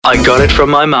I got it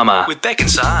from my mama with Beck and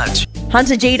Sarge.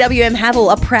 Hunter GWM Haval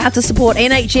are proud to support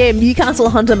NHM Newcastle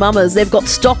Hunter Mamas. They've got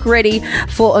stock ready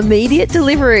for immediate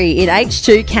delivery in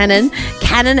H2 Canon,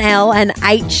 Canon L and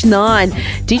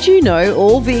H9. Did you know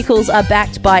all vehicles are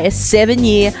backed by a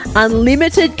 7-year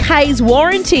unlimited K's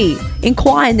warranty?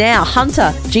 Inquire now.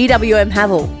 Hunter GWM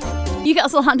Haval.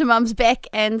 Newcastle Hunter Mums, Beck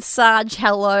and Sarge.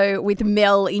 Hello with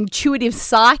Mel, intuitive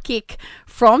psychic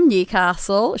from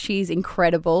Newcastle. She's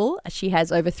incredible. She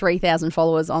has over 3,000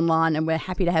 followers online and we're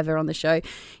happy to have her on the show.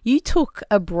 You took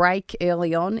a break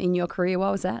early on in your career.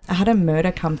 What was that? I had a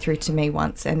murder come through to me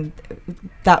once and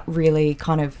that really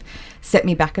kind of set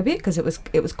me back a bit because it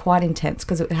was quite intense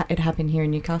because it happened here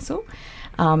in Newcastle.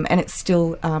 And it's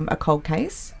still a cold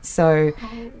case. So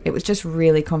it was just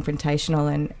really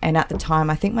confrontational. And at the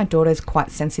time, I think my daughter's quite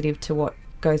sensitive to what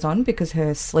goes on because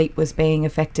her sleep was being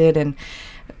affected and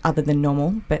other than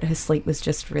normal, but her sleep was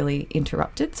just really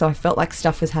interrupted. So I felt like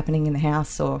stuff was happening in the house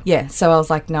so I was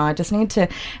like, no, I just need to,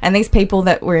 and these people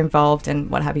that were involved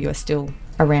and what have you are still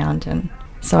around. And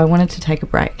so I wanted to take a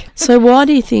break. So why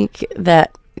do you think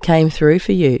that came through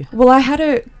for you? Well,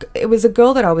 it was a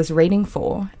girl that I was reading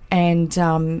for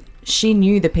and she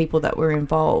knew the people that were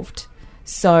involved.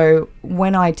 So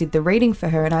when I did the reading for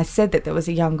her and I said that there was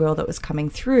a young girl that was coming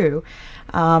through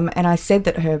and I said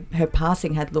that her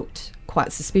passing had looked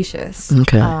quite suspicious.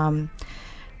 Okay. And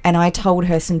I told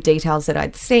her some details that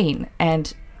I'd seen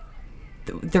and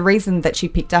the reason that she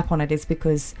picked up on it is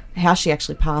because how she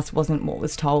actually passed wasn't what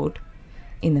was told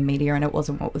in the media and it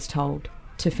wasn't what was told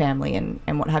to family and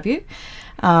what have you.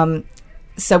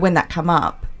 So when that come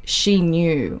up, she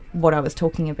knew what I was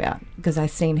talking about because I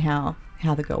seen how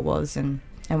the girl was and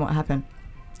what happened.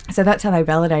 So that's how they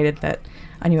validated that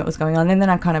I knew what was going on. And then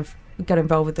I kind of got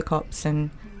involved with the cops and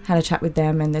had a chat with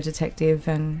them and the detective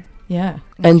and yeah.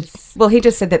 And he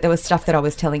just said that there was stuff that I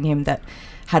was telling him that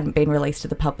hadn't been released to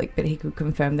the public, but he could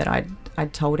confirm that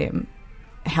I'd told him.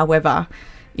 However,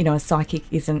 you know, a psychic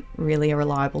isn't really a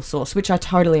reliable source, which I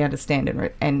totally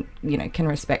understand and you know, can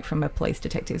respect from a police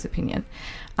detective's opinion.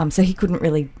 So he couldn't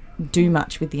really do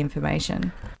much with the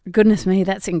information. Goodness me,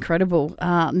 that's incredible.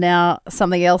 Now,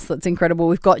 something else that's incredible,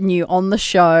 we've gotten you on the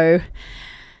show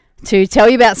to tell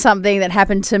you about something that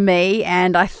happened to me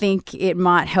and I think it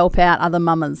might help out other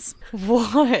mamas.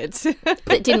 What?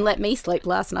 It didn't let me sleep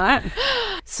last night.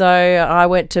 so I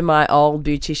went to my old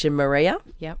beautician, Maria.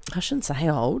 Yep. I shouldn't say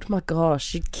old. My gosh,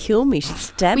 she'd kill me. She'd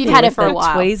stab me. You've had her with for a her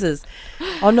while. tweezers.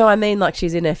 Oh, no, I mean like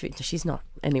she's in her... She's not.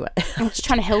 Anyway. I'm just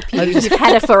trying to help you. You've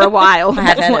had her for a while. I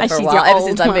have That's had why her for a she's while, your ever old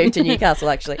since I one. moved to Newcastle,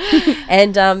 actually.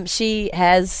 And she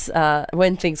has,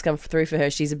 when things come through for her,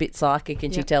 she's a bit psychic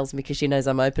and she tells me because she knows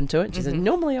I'm open to it. She said,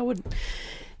 normally I wouldn't.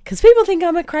 Because people think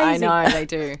I'm a crazy. I know, they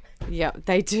do. Yeah,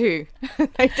 they do.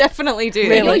 They definitely do.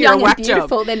 Really? You're You're a young and whack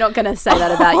beautiful. job. They're not going to say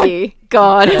that about you.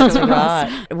 God. That's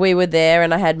right. We were there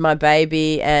and I had my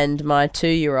baby and my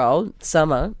 2-year-old,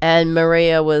 Summer, and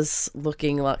Maria was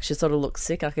looking like, she sort of looked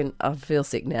sick. I feel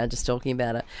sick now just talking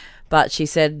about it. But she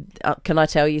said, can I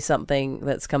tell you something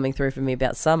that's coming through for me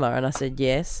about Summer? And I said,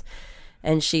 yes.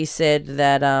 And she said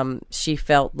that she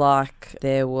felt like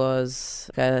there was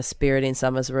a spirit in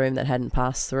Summer's room that hadn't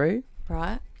passed through.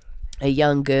 Right. A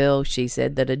young girl, she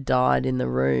said, that had died in the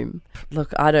room.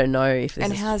 Look, I don't know if this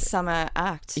And is... how's Summer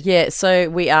act? Yeah, so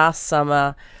we asked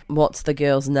Summer what's the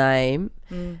girl's name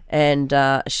and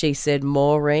she said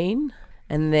Maureen.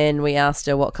 And then we asked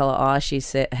her what colour eyes she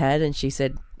had and she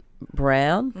said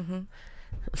brown. Mm-hmm.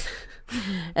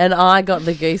 And I got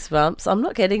the goosebumps. I'm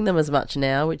not getting them as much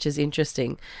now, which is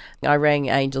interesting. I rang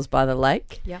Angels by the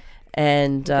Lake. Yep.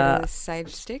 And A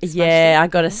sage stick? yeah, I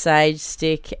got a sage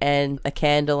stick and a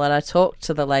candle and I talked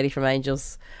to the lady from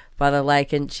Angels by the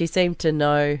Lake and she seemed to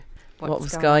know what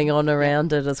was going on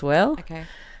around it as well. Okay.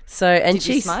 So and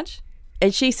Did you smudge?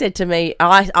 And she said to me,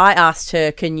 I asked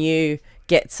her, can you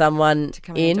get someone To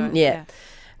come in and do it? Yeah.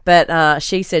 But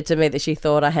she said to me that she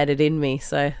thought I had it in me.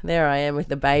 So there I am with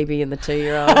the baby and the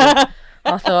 2-year-old.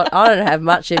 I thought, I don't have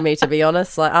much in me, to be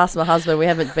honest. Like, ask my husband. We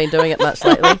haven't been doing it much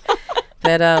lately.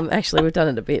 But actually, we've done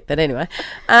it a bit. But anyway.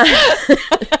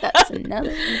 That's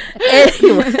another.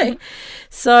 Anyway.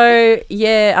 So,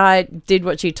 yeah, I did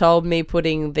what she told me,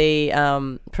 putting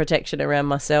the protection around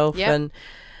myself and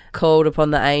called upon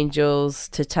the angels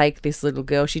to take this little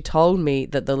girl. She told me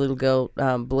that the little girl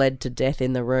bled to death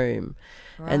in the room.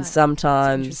 Right. And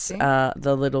sometimes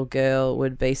the little girl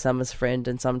would be Summer's friend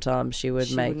and sometimes she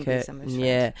would make her...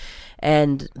 Yeah.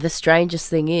 And the strangest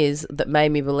thing is that made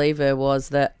me believe her was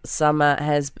that Summer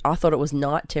has... I thought it was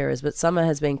night terrors, but Summer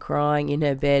has been crying in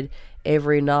her bed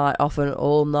every night, often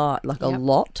all night, like a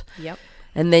lot. Yep.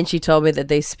 And then she told me that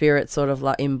these spirits sort of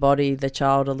like embody the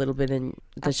child a little bit, and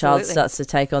the child Absolutely. starts to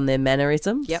take on their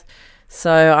mannerisms. Yep.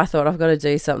 So I thought I've got to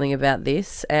do something about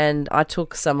this, and I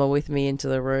took Summer with me into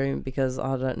the room because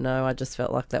I don't know, I just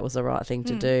felt like that was the right thing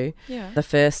to do. Yeah. The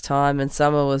first time, and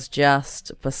Summer was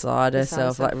just beside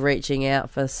herself, like herself. reaching out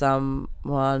for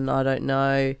someone, I don't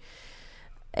know.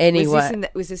 Anyway,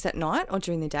 Was this at night or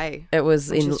during the day? it was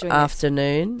when she in was doing this?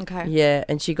 afternoon. Okay. Yeah,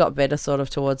 and she got better sort of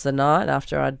towards the night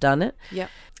after I'd done it. Yep.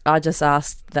 I just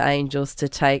asked the angels to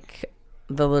take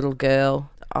the little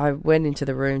girl. I went into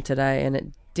the room today and it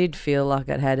did feel like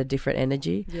it had a different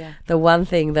energy. Yeah. The one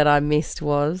thing that I missed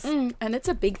was And it's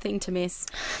a big thing to miss.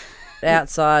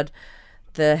 outside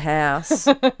the house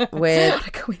where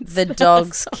the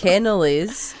dog's kennel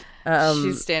is.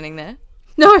 She's standing there.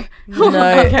 No. No,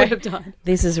 I would have done.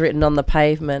 this is written on the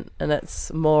pavement and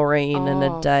it's Maureen and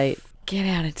a date. Get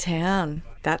out of town.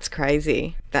 That's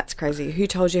crazy. That's crazy. Who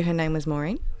told you her name was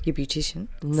Maureen? Your beautician?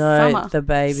 No, Summer. the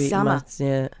baby. Summer. Must,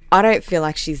 yeah. I don't feel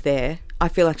like she's there. I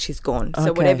feel like she's gone. So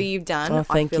Okay. whatever you've done, Oh, I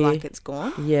thank feel you. like it's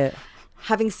gone. Yeah.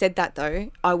 Having said that,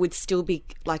 though, I would still be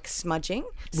like smudging.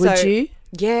 Would So- you?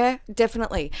 Yeah,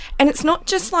 definitely. And it's not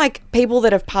just like people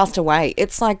that have passed away.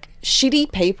 It's like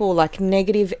shitty people, like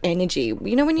negative energy.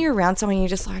 You know, when you're around someone, you're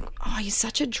just like, oh, you're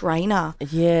such a drainer.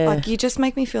 Yeah. Like you just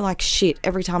make me feel like shit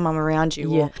every time I'm around you.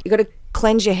 Yeah. Or you got to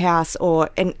cleanse your house,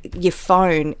 and your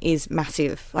phone is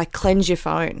massive. Like cleanse your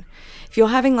phone. If you're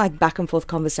having like back and forth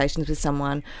conversations with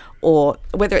someone, or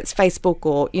whether it's Facebook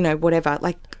or, you know, whatever,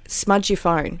 like smudge your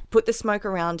phone. Put the smoke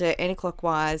around it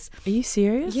anti-clockwise. Are you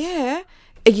serious? Yeah.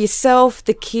 Yourself,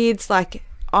 the kids, like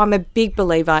I'm a big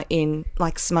believer in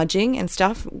like smudging and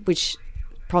stuff, which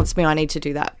prompts me I need to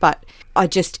do that. But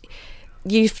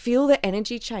you feel the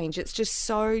energy change. It's just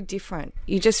so different.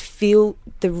 You just feel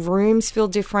the rooms feel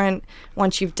different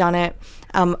once you've done it.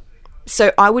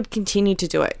 So I would continue to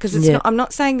do it because it's Yeah. I'm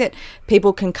not saying that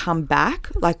people can come back,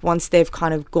 like once they've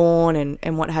kind of gone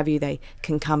and what have you, they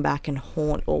can come back and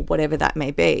haunt or whatever that may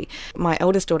be. My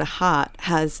eldest daughter, Hart,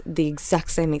 has the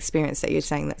exact same experience that you're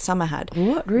saying that Summer had.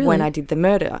 What, really? When I did the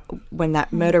murder, when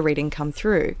that murder reading come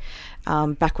through,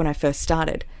 back when I first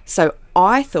started. So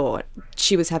I thought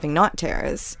she was having night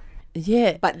terrors,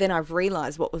 Yeah. but then I've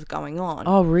realised what was going on.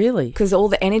 Oh, really? Because all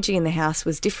the energy in the house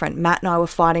was different. Matt and I were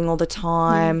fighting all the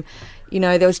time. You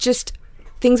know, there was just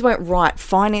things weren't right.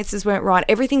 Finances weren't right.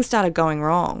 Everything started going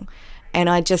wrong. And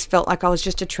I just felt like I was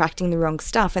just attracting the wrong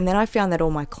stuff. And then I found that all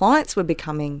my clients were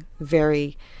becoming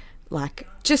very, like,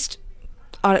 just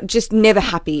never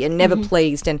happy and never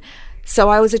pleased. And so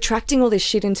I was attracting all this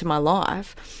shit into my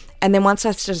life. And then once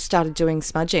I just started doing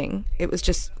smudging, it was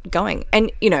just going.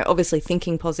 And, you know, obviously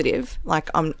thinking positive, like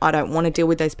I don't want to deal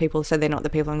with those people, so they're not the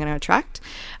people I'm going to attract.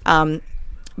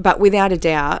 But without a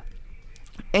doubt,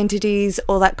 entities,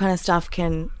 all that kind of stuff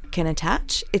can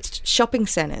attach. It's shopping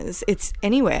centres. It's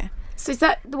anywhere. So is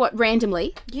that what,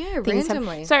 randomly? Yeah, things have-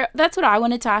 randomly. So that's what I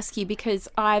wanted to ask you, because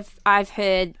I've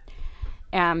heard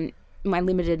my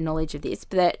limited knowledge of this,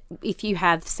 but that if you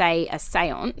have, say, a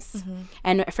seance,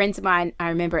 and friends of mine, I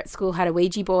remember at school, had a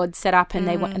Ouija board set up, and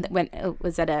they went, it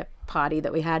was at a party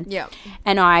that we had, Yeah.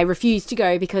 and I refused to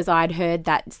go because I'd heard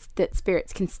that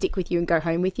spirits can stick with you and go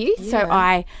home with you. So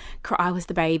I was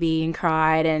the baby and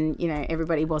cried, and you know,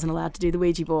 everybody wasn't allowed to do the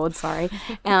Ouija board, sorry,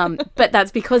 but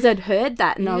that's because I'd heard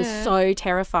that, and I was so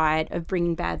terrified of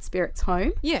bringing bad spirits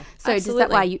home. Yeah, So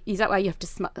absolutely. is that why you have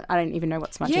to I don't even know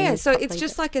what smudging Yeah, is so properly, it's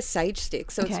just like a sage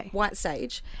stick. So Okay. it's white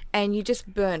sage, and you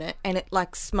just burn it, and it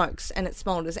like smokes and it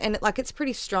smolders, and it's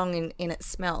pretty strong in its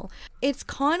smell. It's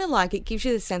kind of like, it gives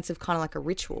you the sense of kind of like a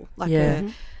ritual, like Yeah.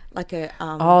 a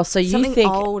Oh, so you something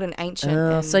think old and ancient.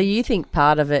 and- so you think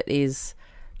part of it is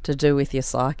to do with your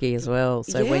psyche as well.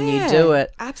 So when you Yeah, do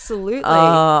it, absolutely. oh,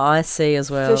 I see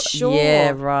as well. For sure.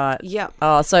 Yeah, right. Yep.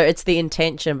 Oh, so it's the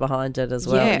intention behind it as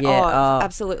well. Yeah, Yeah.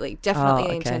 absolutely, definitely Oh, the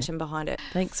okay. intention behind it.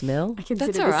 Thanks, Mel. I consider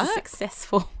That's this all a right.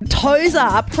 successful.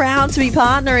 Tozer, proud to be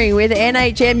partnering with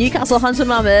NHM Newcastle Hunter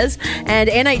Mamas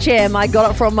and NHM I Got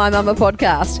It From My Mama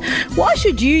podcast. Why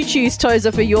should you choose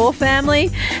Tozer for your family?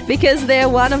 Because they're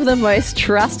one of the most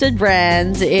trusted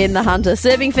brands in the Hunter,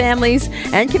 serving families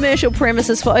and commercial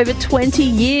premises for over 20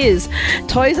 years.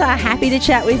 Tozer are happy to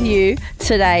chat with you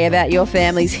today about your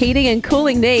family's heating and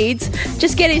cooling needs.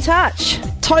 Just get in touch.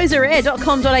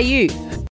 tozerair.com.au